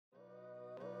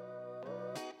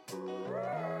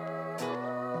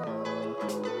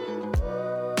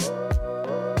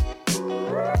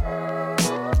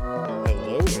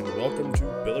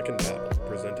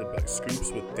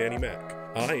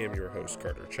I am your host,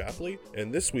 Carter Chapley,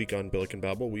 and this week on Billiken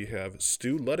Babble, we have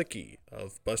Stu Luddecke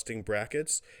of Busting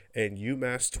Brackets and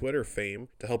UMass Twitter fame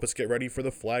to help us get ready for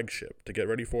the flagship, to get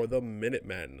ready for the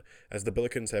Minutemen, as the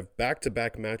Billikens have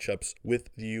back-to-back matchups with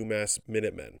the UMass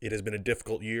Minutemen. It has been a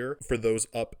difficult year for those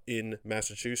up in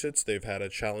Massachusetts. They've had a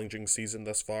challenging season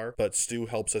thus far, but Stu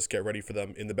helps us get ready for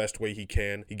them in the best way he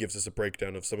can. He gives us a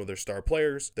breakdown of some of their star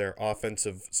players, their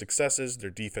offensive successes, their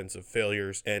defensive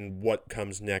failures, and what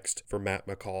comes next for Matt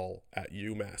McCall at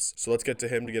UMass. So let's get to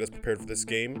him to get us prepared for this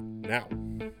game now.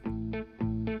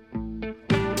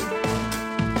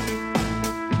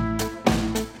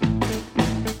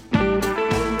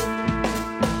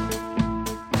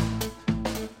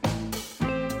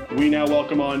 We now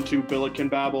welcome on to Billiken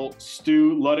Babble,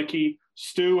 Stu Luddecke.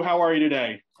 Stu, how are you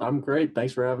today? I'm great.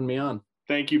 Thanks for having me on.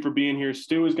 Thank you for being here.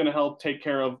 Stu is going to help take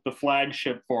care of the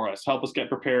flagship for us, help us get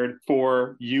prepared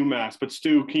for UMass. But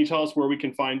Stu, can you tell us where we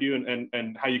can find you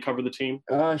and how you cover the team?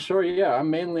 Sure, yeah. I'm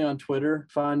mainly on Twitter.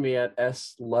 Find me at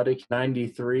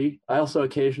sluddecke93. I also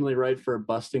occasionally write for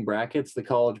Busting Brackets, the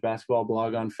college basketball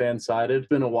blog on Fansided. It's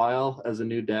been a while as a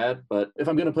new dad, but if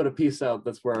I'm going to put a piece out,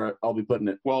 that's where I'll be putting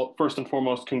it. Well, first and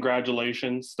foremost,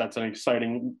 congratulations. That's an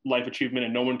exciting life achievement,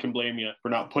 and no one can blame you for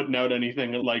not putting out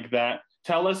anything like that.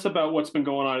 Tell us about what's been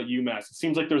going on at UMass. It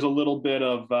seems like there's a little bit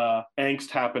of angst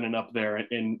happening up there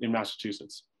in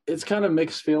Massachusetts. It's kind of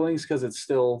mixed feelings because it's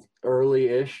still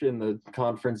early-ish in the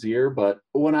conference year. But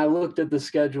when I looked at the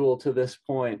schedule to this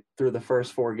point through the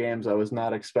first 4 games, I was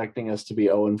not expecting us to be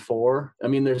 0-4. I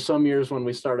mean, there's some years when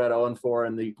we start at 0-4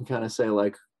 and you can kind of say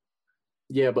like,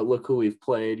 yeah, but look who we've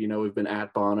played. You know, we've been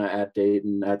at Bona, at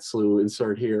Dayton, at SLU,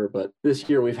 insert here. But this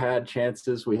year we've had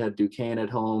chances. We had Duquesne at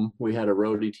home. We had a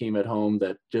roadie team at home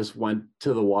that just went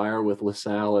to the wire with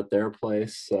LaSalle at their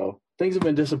place. So things have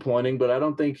been disappointing, but I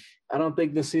don't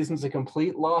think this season's a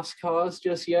complete lost cause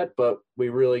just yet, but we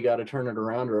really got to turn it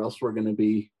around or else we're going to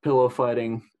be pillow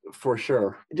fighting for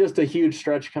sure. Just a huge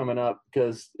stretch coming up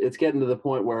because it's getting to the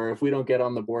point where if we don't get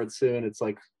on the board soon, it's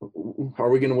like, are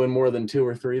we going to win more than 2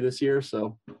 or 3 this year?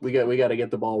 So we got to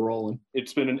get the ball rolling.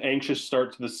 It's been an anxious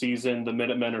start to the season. The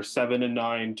Minutemen are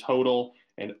 7-9 total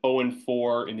and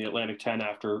 0-4 in the Atlantic 10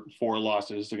 after 4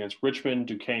 losses against Richmond,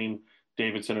 Duquesne,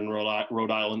 Davidson, and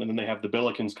Rhode Island. And then they have the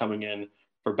Billikens coming in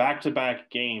for back-to-back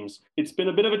games. It's been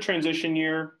a bit of a transition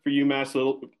year for UMass, a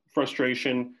little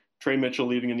frustration. Trey Mitchell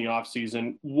leaving in the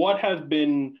offseason. What have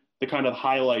been the kind of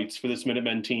highlights for this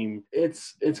Minutemen team?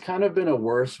 It's kind of been a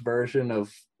worse version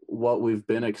of what we've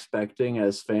been expecting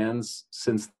as fans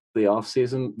since the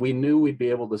offseason. We knew we'd be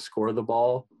able to score the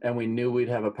ball, and we knew we'd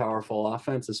have a powerful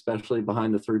offense, especially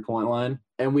behind the 3-point line.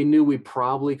 And we knew we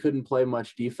probably couldn't play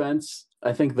much defense.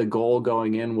 I think the goal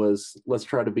going in was let's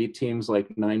try to beat teams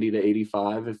like 90 to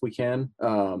 85 if we can.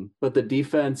 But the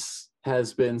defense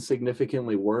has been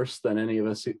significantly worse than any of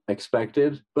us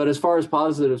expected. But as far as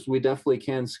positives, we definitely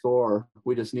can score.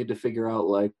 We just need to figure out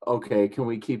like, okay, can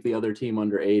we keep the other team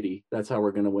under 80? That's how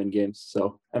we're going to win games.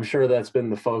 So I'm sure that's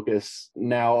been the focus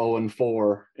now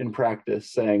 0-4 in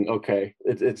practice, saying, okay,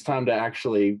 it's time to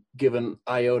actually give an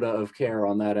iota of care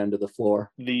on that end of the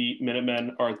floor. The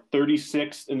Minutemen are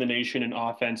 36th in the nation in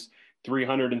offense,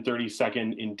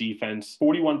 332nd in defense,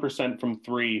 41% from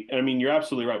 3. And I mean, you're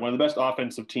absolutely right. One of the best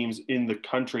offensive teams in the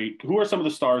country. Who are some of the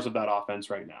stars of that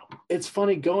offense right now? It's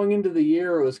funny, going into the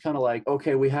year, it was kind of like,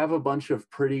 okay, we have a bunch of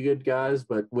pretty good guys,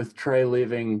 but with Trey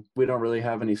leaving, we don't really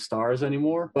have any stars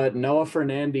anymore. But Noah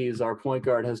Fernandez, our point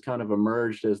guard, has kind of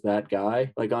emerged as that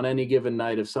guy. Like on any given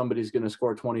night, if somebody's going to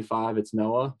score 25, it's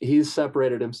Noah. He's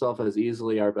separated himself as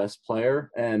easily our best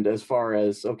player. And as far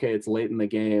as, okay, it's late in the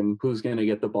game, who's going to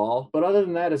get the ball? But other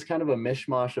than that, it's kind of a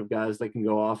mishmash of guys that can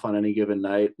go off on any given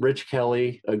night. Rich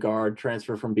Kelly, a guard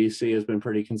transfer from BC, has been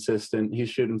pretty consistent. He's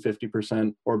shooting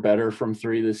 50% or better from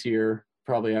 3 this year.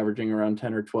 Probably averaging around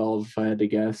 10 or 12 if I had to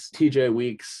guess. TJ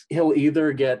Weeks, he'll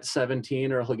either get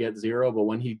 17 or he'll get 0, but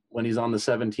when he's on the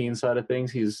 17 side of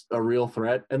things, he's a real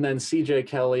threat. And then CJ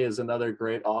Kelly is another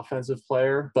great offensive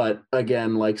player, but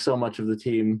again, like so much of the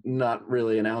team, not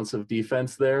really an ounce of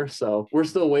defense there. So we're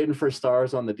still waiting for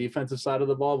stars on the defensive side of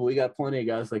the ball, but we got plenty of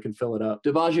guys that can fill it up.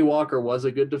 Debaji Walker was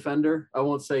a good defender. I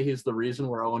won't say he's the reason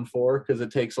we're 0-4 because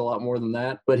it takes a lot more than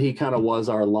that, but he kind of was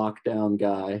our lockdown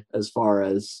guy as far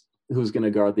as who's going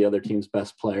to guard the other team's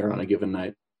best player on a given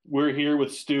night. We're here with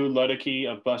Stu Luddecke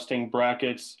of Busting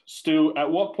Brackets. Stu,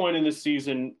 at what point in this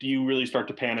season do you really start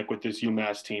to panic with this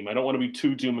UMass team? I don't want to be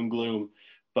too doom and gloom,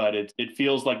 but it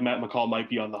feels like Matt McCall might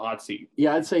be on the hot seat.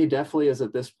 Yeah, I'd say he definitely is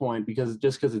at this point, because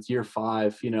it's year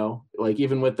 5, like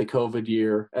even with the COVID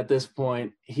year, at this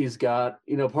point, he's got,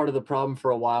 part of the problem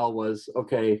for a while was,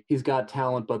 okay, he's got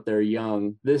talent, but they're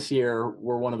young. This year,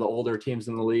 we're one of the older teams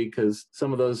in the league because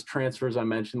some of those transfers I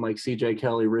mentioned, like CJ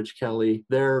Kelly, Rich Kelly,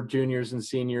 they're juniors and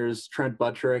seniors. Trent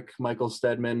Buttrick, Michael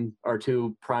Stedman, our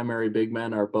 2 primary big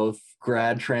men, are both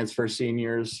grad transfer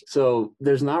seniors. So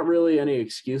there's not really any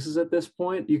excuses at this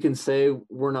point. You can say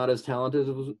we're not as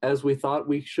talented as we thought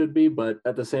we should be, but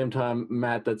at the same time,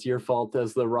 Matt, that's your fault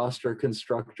as the roster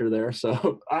constructor there.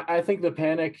 So I think the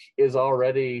panic is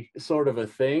already sort of a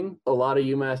thing. A lot of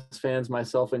UMass fans,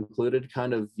 myself included,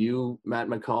 kind of view Matt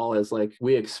McCall as like,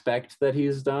 we expect that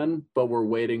he's done, but we're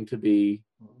waiting to be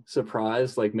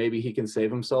surprised, like maybe he can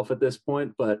save himself at this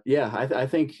point. But yeah, I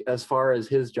think as far as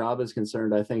his job is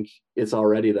concerned, I think it's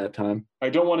already that time. I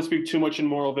don't want to speak too much in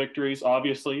moral victories.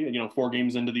 Obviously, 4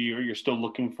 games into the year, you're still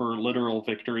looking for literal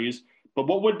victories. But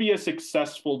what would be a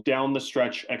successful down the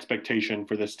stretch expectation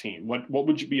for this team? What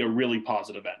would be a really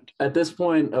positive end? At this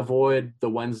point, avoid the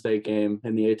Wednesday game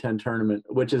in the A10 tournament,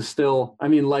 which is still,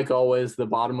 like always, the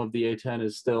bottom of the A10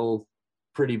 is still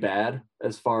pretty bad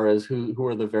as far as who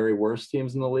are the very worst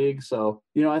teams in the league. So,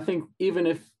 I think even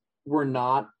if we're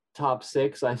not top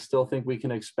 6, I still think we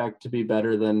can expect to be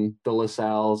better than the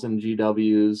LaSalles and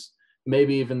GWs,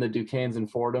 maybe even the Duquesnes and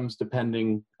Fordhams,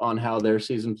 depending on how their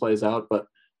season plays out. But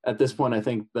at this point, I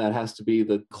think that has to be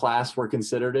the class we're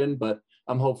considered in, but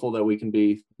I'm hopeful that we can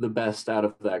be the best out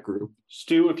of that group.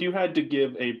 Stu, if you had to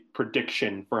give a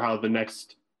prediction for how the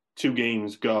next 2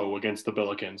 games go against the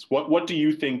Billikens, what do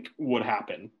you think would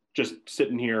happen? Just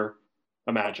sitting here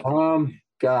imagining.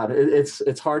 God,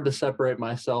 it's hard to separate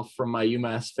myself from my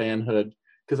UMass fanhood,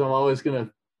 because I'm always gonna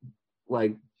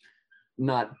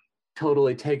not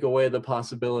totally take away the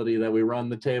possibility that we run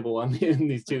the table in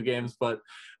these 2 games. But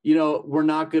we're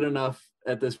not good enough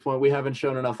at this point. We haven't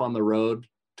shown enough on the road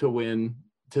to win,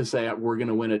 to say we're going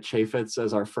to win at Chaffetz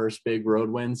as our first big road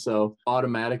win. So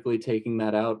automatically taking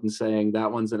that out and saying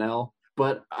that one's an L.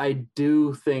 But I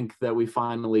do think that we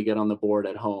finally get on the board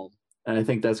at home. And I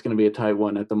think that's going to be a tight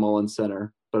one at the Mullins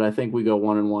Center. But I think we go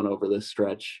 1-1 over this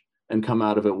stretch and come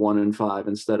out of it 1-5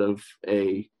 instead of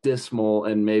a dismal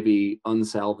and maybe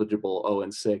unsalvageable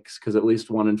 0-6, because at least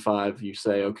 1-5, you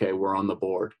say, okay, we're on the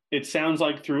board. It sounds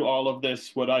like through all of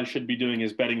this, what I should be doing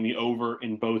is betting the over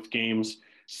in both games.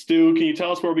 Stu, can you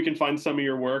tell us where we can find some of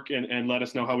your work and let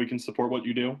us know how we can support what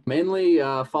you do? Mainly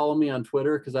follow me on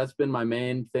Twitter, because that's been my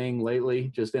main thing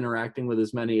lately, just interacting with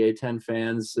as many A10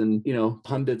 fans and,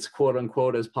 pundits, quote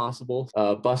unquote, as possible.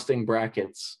 Busting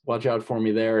Brackets. Watch out for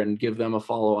me there, and give them a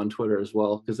follow on Twitter as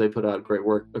well, because they put out great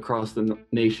work across the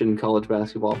nation college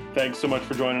basketball. Thanks so much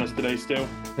for joining us today, Stu.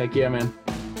 Heck yeah, man.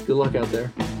 Good luck out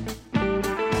there.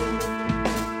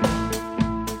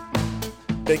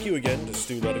 Thank you again to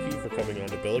Stu Luddecke for coming on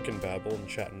to Billiken Babble and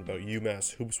chatting about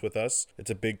UMass hoops with us. It's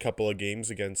a big couple of games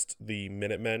against the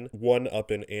Minutemen, one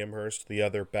up in Amherst, the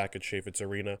other back at Chaffetz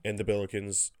Arena, and the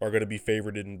Billikens are going to be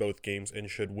favored in both games and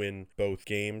should win both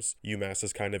games. UMass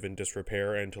is kind of in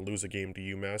disrepair, and to lose a game to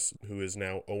UMass, who is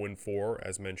now 0-4,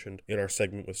 as mentioned in our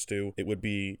segment with Stu, it would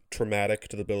be traumatic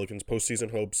to the Billikens'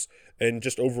 postseason hopes and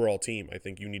just overall team. I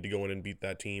think you need to go in and beat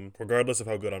that team, regardless of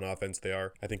how good on offense they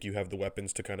are. I think you have the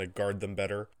weapons to kind of guard them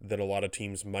better than a lot of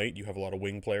teams might. You have a lot of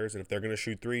wing players, and if they're going to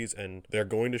shoot threes, and they're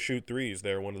going to shoot threes,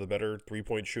 they're one of the better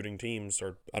three-point shooting teams,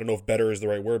 or I don't know if better is the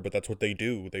right word, but that's what they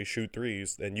do. They shoot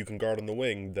threes, and you can guard on the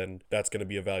wing, then that's going to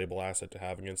be a valuable asset to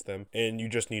have against them. And you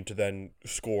just need to then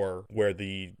score where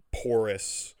the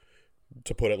porous,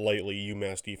 to put it lightly,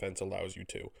 UMass defense allows you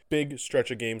to. Big stretch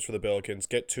of games for the Billikens.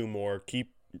 Get 2 more.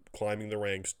 Keep climbing the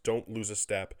ranks. Don't lose a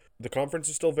step. The conference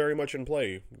is still very much in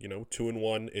play.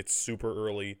 2-1. It's super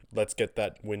early. Let's get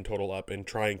that win total up and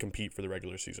try and compete for the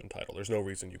regular season title. There's no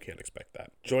reason you can't expect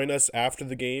that. Join us after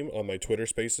the game on my Twitter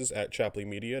Spaces at Chapley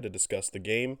Media to discuss the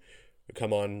game.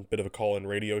 Come on, bit of a call-in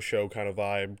radio show kind of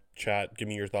vibe, chat, give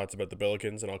me your thoughts about the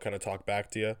Billikens, and I'll kind of talk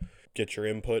back to you, get your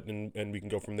input, and we can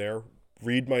go from there.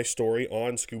 Read my story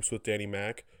on Scoops with Danny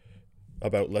Mac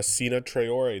about Lassina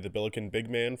Traore, the Billiken big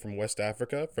man from West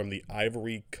Africa, from the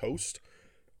Ivory Coast.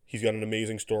 He's got an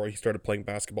amazing story. He started playing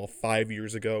basketball 5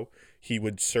 years ago. He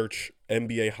would search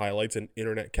NBA highlights in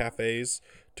internet cafes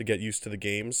to get used to the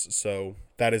games, so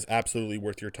that is absolutely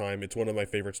worth your time. It's one of my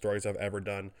favorite stories I've ever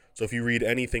done. So if you read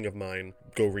anything of mine,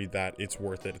 go read that. It's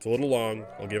worth it. It's a little long,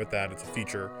 I'll give it that. It's a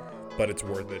feature, but it's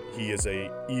worth it. He is a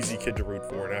easy kid to root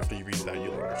for, and after you read that,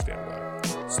 you'll understand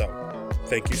why. So,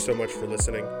 thank you so much for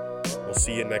listening. We'll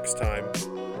see you next time.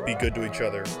 Be good to each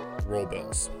other. Roll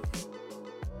Bills.